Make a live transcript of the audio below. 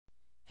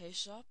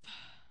face up.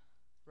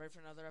 Ready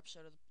for another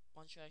episode of the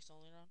Munchlax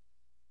only run?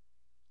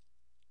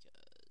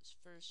 Because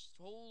first,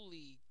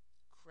 holy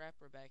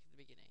crap, we're back at the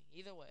beginning.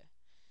 Either way,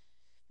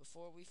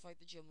 before we fight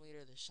the gym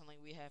leader, there's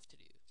something we have to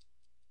do.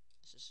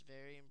 This is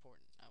very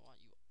important. I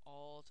want you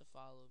all to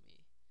follow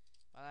me.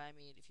 By that I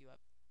mean, if you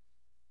have a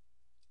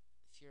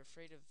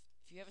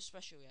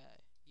special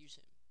guy,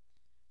 use him.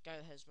 Guy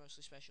that has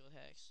mostly special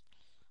attacks,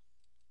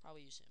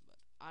 probably use him.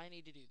 But I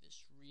need to do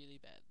this really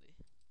badly.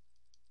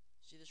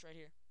 See this right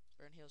here?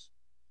 Burn heals.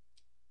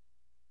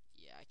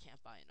 Yeah, I can't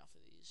buy enough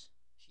of these.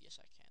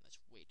 Yes, I can. That's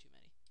way too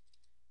many.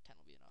 10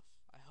 will be enough.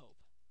 I hope.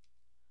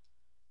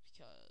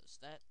 Because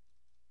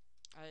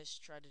I just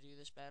tried to do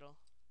this battle.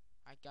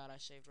 I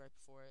saved right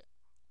before it.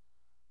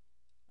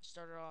 I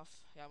started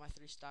off, got my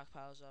 3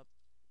 stockpiles up.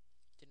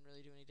 Didn't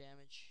really do any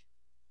damage.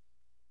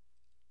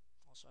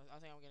 Also, I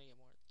think I'm going to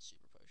get more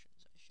super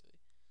potions, actually.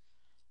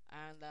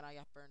 And then I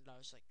got burned, and I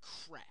was like,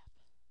 crap.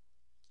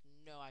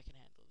 No, I can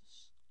handle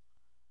this.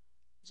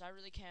 Because I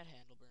really can't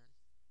handle burn.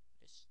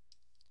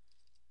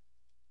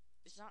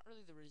 It's not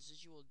really the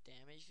residual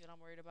damage that I'm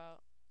worried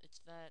about.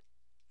 It's that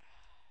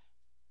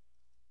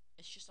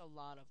it's just a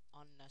lot of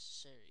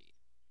unnecessary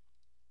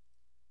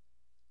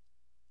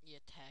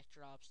attack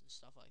drops and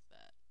stuff like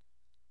that.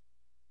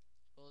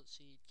 Bullet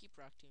seed, keep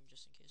rock tomb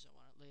just in case I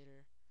want it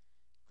later.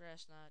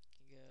 Grass knot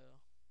can go.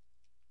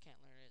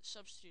 Can't learn it.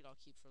 Substitute I'll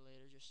keep for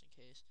later just in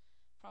case.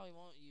 Probably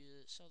won't use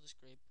it. Sell this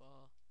grape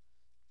ball.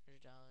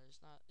 $100.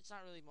 It's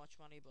not really much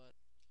money, but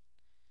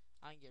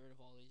I can get rid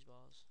of all these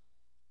balls.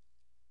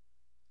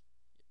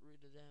 Get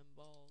rid of them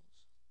balls.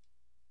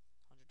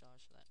 $100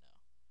 for that? No.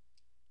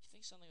 You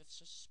think something with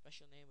such a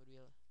special name would be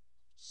able to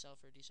sell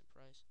for a decent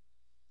price?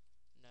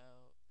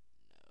 No.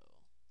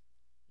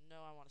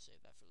 No, I want to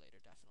save that for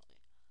later,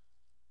 definitely.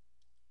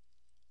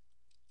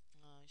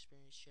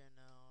 Experience share,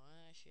 no.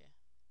 Actually,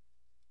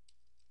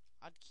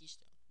 odd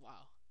keystone.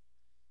 Wow.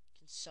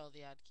 Can sell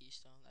the odd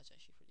keystone. That's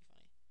actually pretty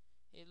funny.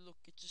 Hey,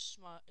 look, it's a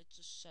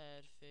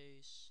sad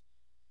face.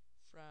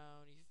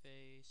 Frowny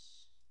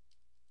face.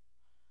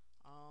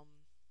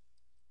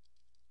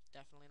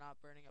 Definitely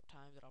not burning up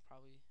time that I'll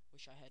probably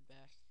wish I had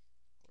back.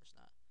 Of course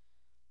not.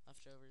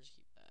 Leftovers,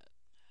 keep that.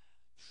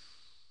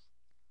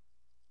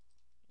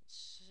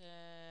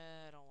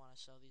 I don't want to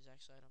sell these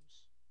X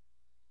items.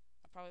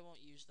 I probably won't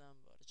use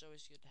them, but it's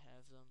always good to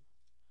have them.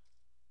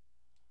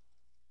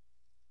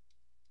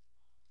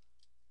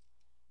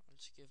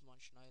 Let's give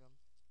Munch an item.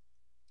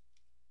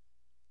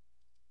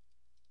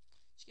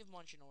 Let's give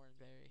Munch an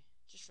orange berry,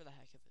 just for the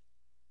heck of it.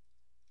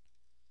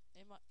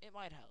 It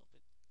might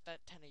help.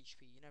 That 10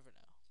 HP, you never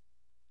know.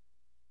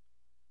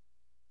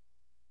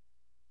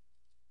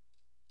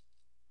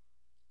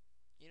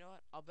 You know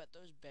what? I'll bet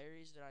those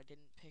berries that I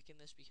didn't pick in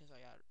this because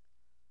I got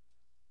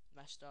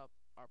messed up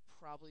are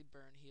probably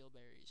burn heal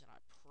berries, and I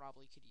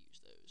probably could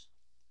use those.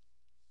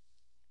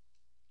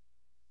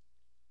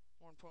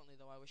 More importantly,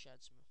 though, I wish I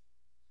had some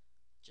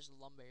just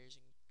lumberries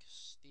and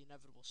the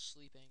inevitable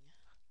sleeping.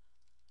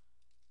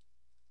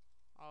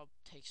 I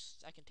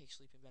can take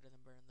sleeping better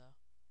than burn, though.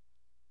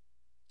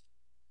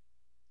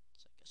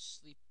 It's like a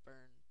sleep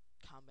burn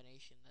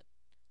combination that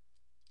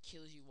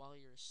kills you while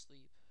you're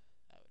asleep.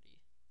 That would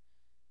be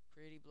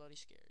pretty bloody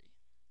scary.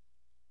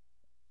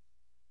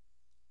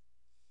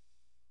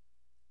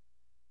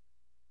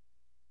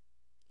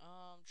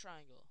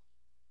 Triangle.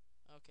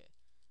 Okay.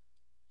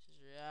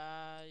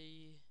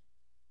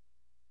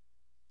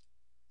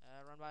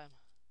 Run by him.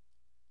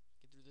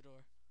 Get through the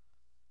door.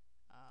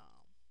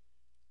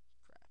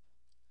 Crap.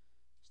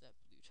 It's that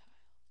blue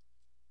tile.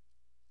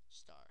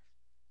 Star.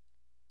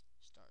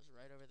 Star's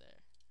right over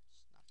there.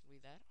 It's not gonna be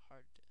that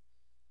hard to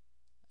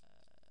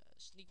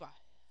sneak by.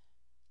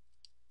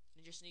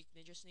 Ninja sneak,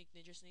 ninja sneak,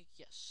 ninja sneak.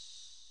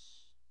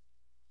 Yes.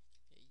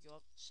 Yeah, you go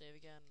up, save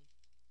again.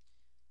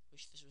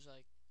 Wish this was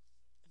like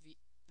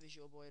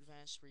Visual Boy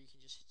Advance where you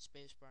can just hit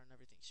spacebar and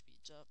everything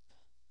speeds up.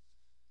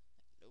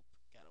 Nope.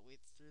 Gotta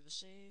wait through the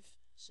save.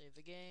 Save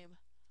the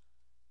game.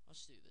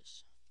 Let's do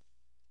this.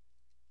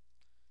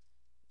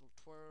 Little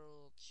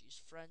twirl. She's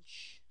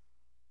French.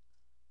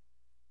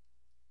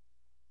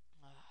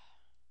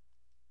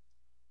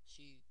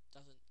 She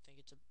doesn't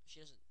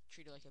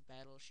treat it like a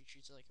battle. She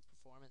treats it like a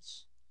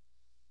performance.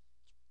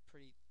 It's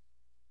pretty.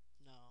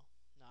 No,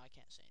 I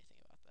can't say anything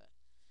about that.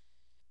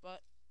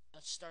 But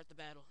let's start the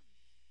battle.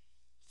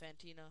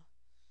 Fantina.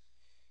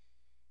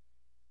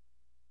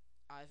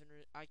 I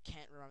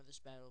can't remember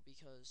this battle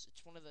because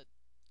it's one of the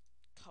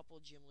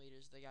couple gym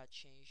leaders that got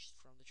changed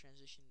from the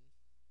transition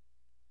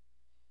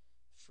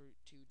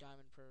to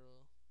Diamond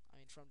Pearl.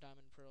 I mean, from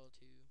Diamond Pearl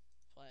to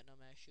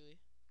Platinum, actually.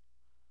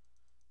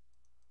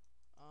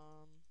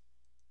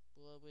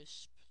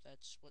 Will-O-Wisp.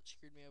 That's what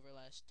screwed me over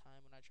last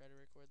time when I tried to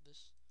record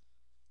this.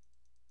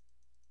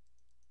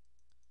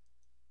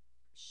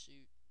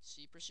 Pursuit.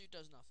 See, Pursuit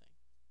does nothing.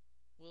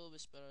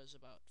 Will-O-Wisp does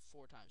about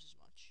 4 times as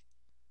much.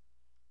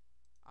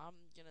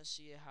 I'm gonna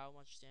see how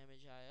much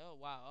damage oh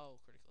wow,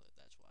 oh, critical hit,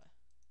 that's why.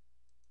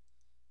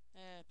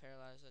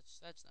 Paralyzed,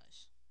 that's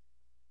nice.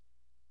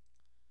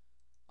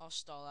 I'll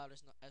stall out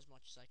as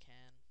much as I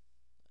can.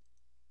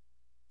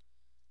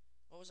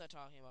 What was I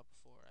talking about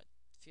before? I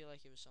feel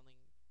like it was something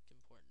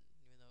important,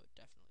 even though it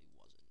definitely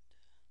wasn't.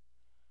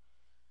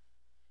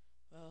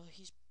 Well,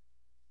 he's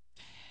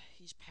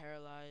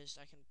paralyzed.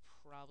 I can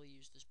probably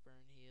use this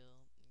burn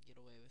heal and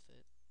get away with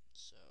it.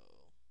 So,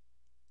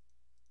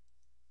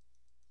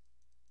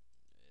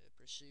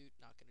 pursuit,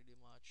 not gonna do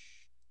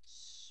much.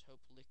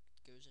 Hope Lick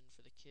goes in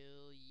for the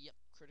kill. Yep,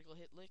 critical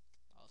hit Lick.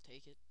 I'll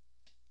take it.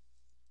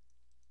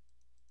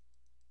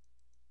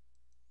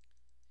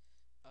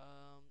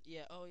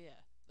 Yeah. Oh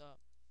yeah.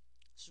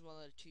 This is one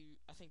of the two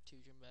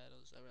gym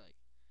battles that were like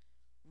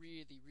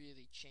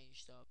really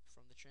changed up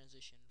from the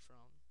transition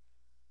from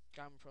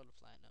Diamond Pro to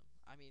Platinum.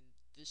 I mean,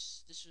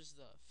 this was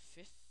the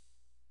fifth.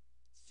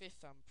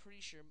 I'm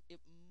pretty sure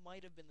it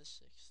might have been the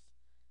sixth,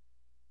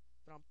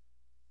 but I'm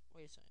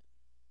wait a second.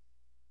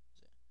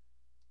 Is it?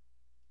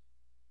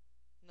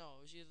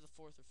 No, it was either the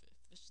fourth or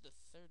fifth. This is the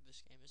third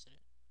this game, isn't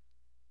it?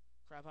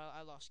 Crap,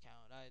 I lost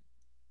count.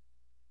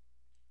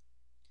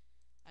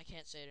 I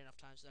can't say it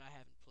enough times that I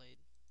haven't played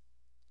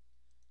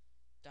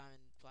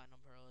Diamond,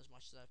 Platinum, Pearl as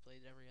much as I've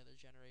played every other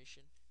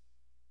generation.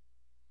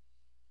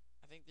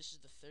 I think this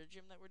is the third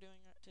gym that we're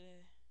doing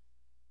today.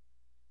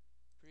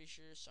 Pretty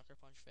sure Sucker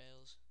Punch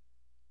fails.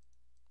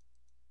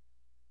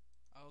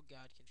 Oh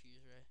god,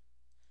 confuse Ray.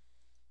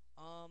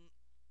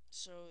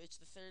 So it's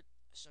the third.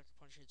 Sucker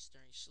Punch hits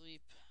during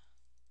sleep.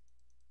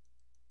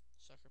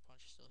 Sucker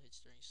Punch still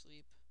hits during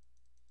sleep.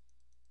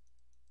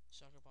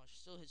 Sucker Punch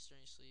still hits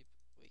during sleep.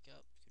 Wake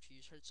up,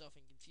 confuse, hurt self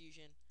in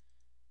confusion.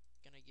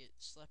 Gonna get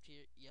slept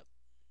here. Yep.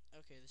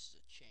 Okay, this is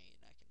a chain.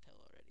 I can tell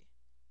already.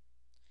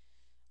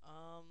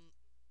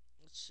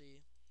 Let's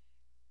see.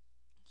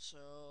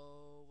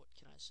 So what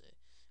can I say?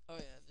 Oh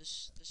yeah,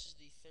 this is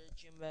the third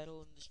gym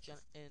battle in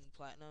in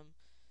Platinum,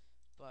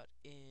 but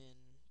in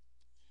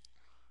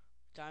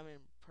Diamond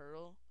and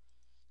Pearl,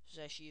 this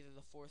is actually either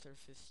the fourth or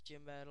fifth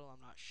gym battle.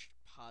 I'm not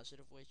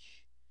positive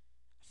which.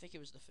 I think it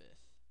was the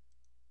fifth.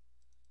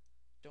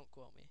 Don't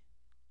quote me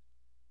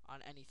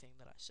on anything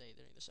that I say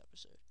during this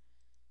episode.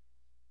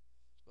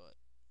 But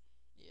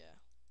yeah.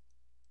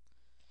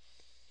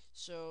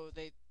 So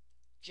they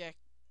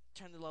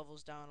turned the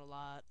levels down a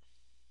lot.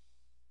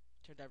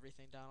 Turned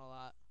everything down a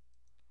lot.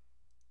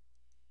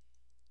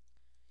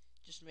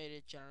 Just made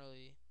it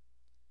generally.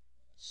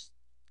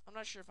 I'm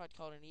not sure if I'd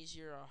call it an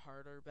easier or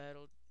harder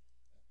battle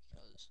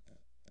because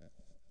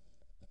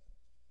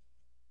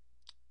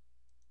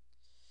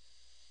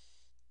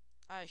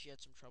I actually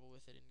had some trouble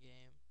with it in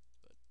game,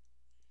 but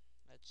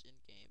that's in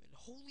game. And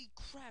holy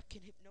crap,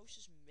 can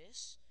Hypnosis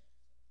miss?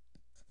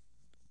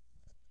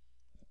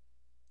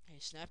 Hey,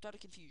 snapped out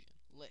of confusion.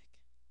 Lick.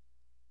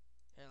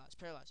 Paralyzed.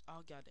 Paralyzed.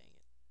 Oh, god dang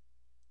it.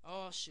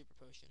 Oh, super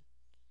potion.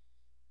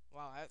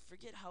 Wow, I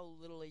forget how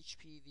little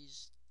HP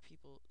these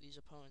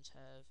opponents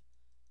have.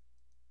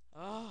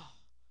 Oh,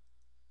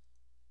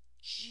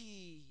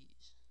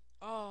 jeez.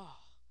 Oh.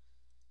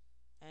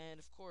 And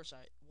of course,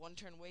 I one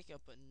turn wake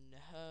up, but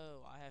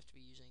no, I have to be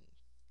using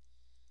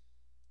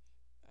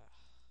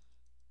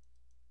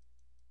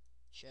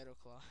Shadow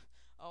Claw.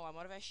 Oh, I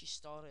might have actually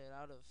stalled it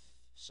out of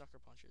Sucker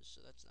Punches,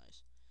 so that's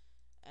nice.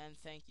 And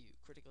thank you,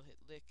 critical hit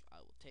Lick. I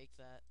will take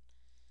that.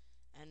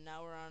 And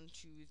now we're on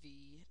to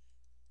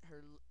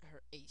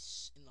her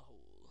ace in the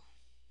hole.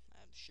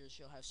 I'm sure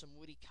she'll have some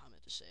witty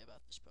comment to say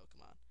about this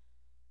Pokemon.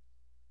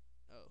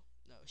 Oh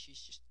no, she's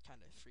just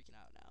kind of freaking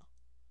out now.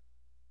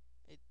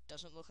 It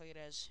doesn't look like it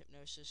has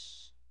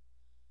Hypnosis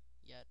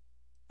yet.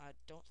 I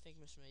don't think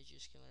Miss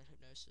Magius can learn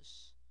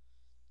Hypnosis.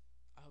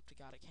 I hope to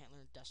God it can't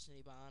learn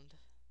Destiny Bond.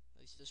 At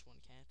least this one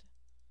can't.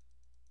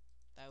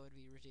 That would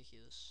be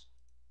ridiculous.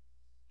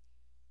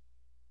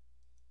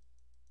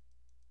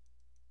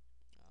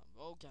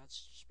 Oh god,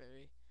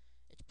 Sperry.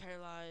 It's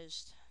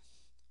paralyzed.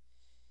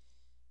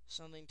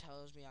 Something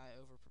tells me I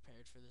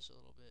over-prepared for this a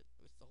little bit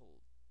with the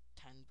whole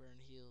 10 burn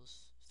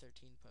heals,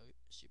 13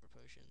 super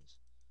potions.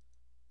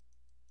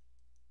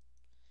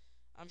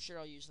 I'm sure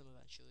I'll use them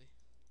eventually.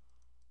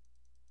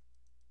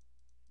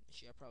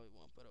 Actually, I probably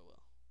won't, but I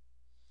will.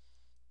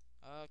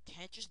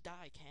 Can't just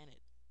die, can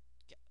it?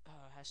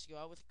 Has to go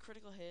out with a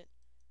critical hit.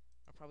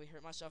 I'll probably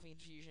hurt myself in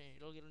confusion,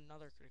 and it'll get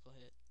another critical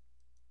hit.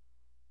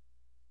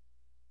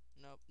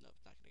 Nope, not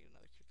gonna get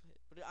another critical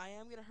hit. But I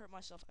am gonna hurt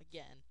myself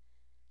again.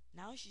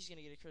 Now she's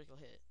gonna get a critical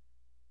hit.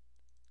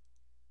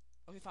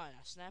 Okay, fine.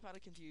 I snap out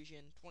of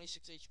confusion,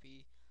 26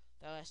 HP.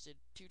 That lasted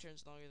 2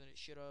 turns longer than it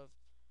should have.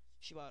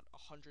 She about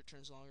 100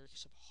 turns longer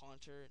because of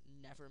Haunter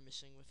never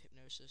missing with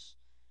Hypnosis.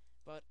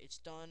 But it's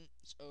done.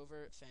 It's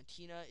over.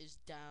 Fantina is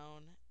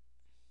down.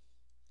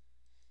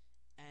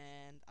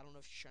 And I don't know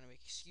if she's trying to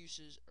make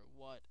excuses or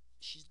what.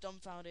 She's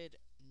dumbfounded.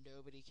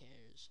 Nobody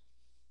cares.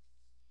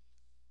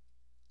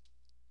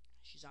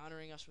 She's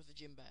honoring us with a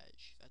gym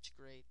badge. That's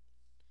great.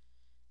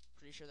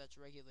 Pretty sure that's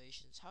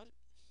regulations.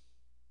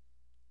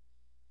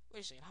 Wait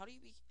a second.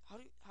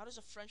 How does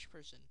a French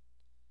person?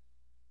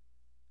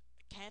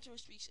 Kanto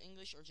speaks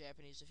English or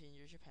Japanese if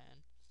you're in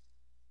Japan.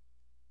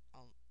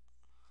 Um.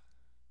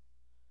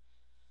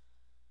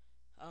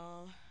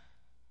 Um.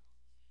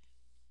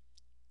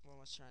 What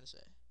was I trying to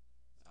say?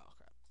 Oh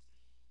crap.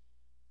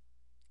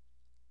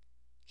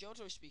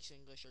 Johto speaks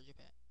English or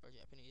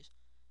Japanese.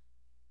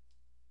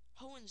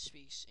 Hoenn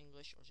speaks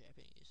English or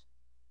Japanese,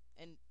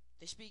 and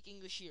they speak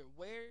English here.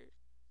 Where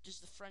does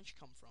the French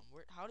come from?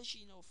 How does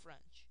she know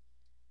French?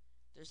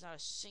 There's not a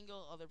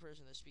single other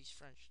person that speaks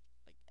French,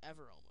 like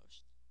ever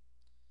almost.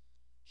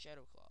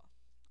 Shadow Claw.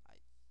 I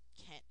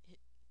can't hit.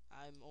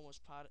 I'm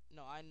almost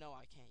No, I know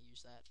I can't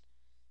use that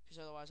because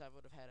otherwise I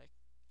would have had a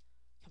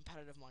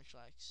competitive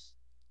Munchlax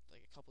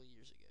like a couple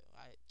years ago.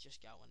 I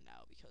just got one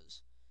now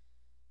because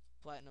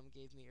Platinum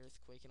gave me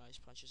Earthquake and Ice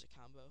Punch as a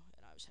combo,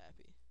 and I was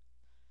happy.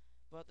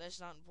 But that's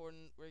not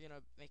important. We're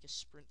gonna make a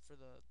sprint for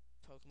the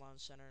Pokemon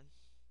Center.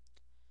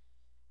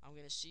 I'm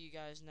gonna see you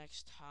guys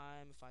next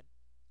time. If I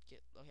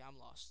get okay, I'm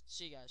lost.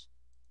 See you guys.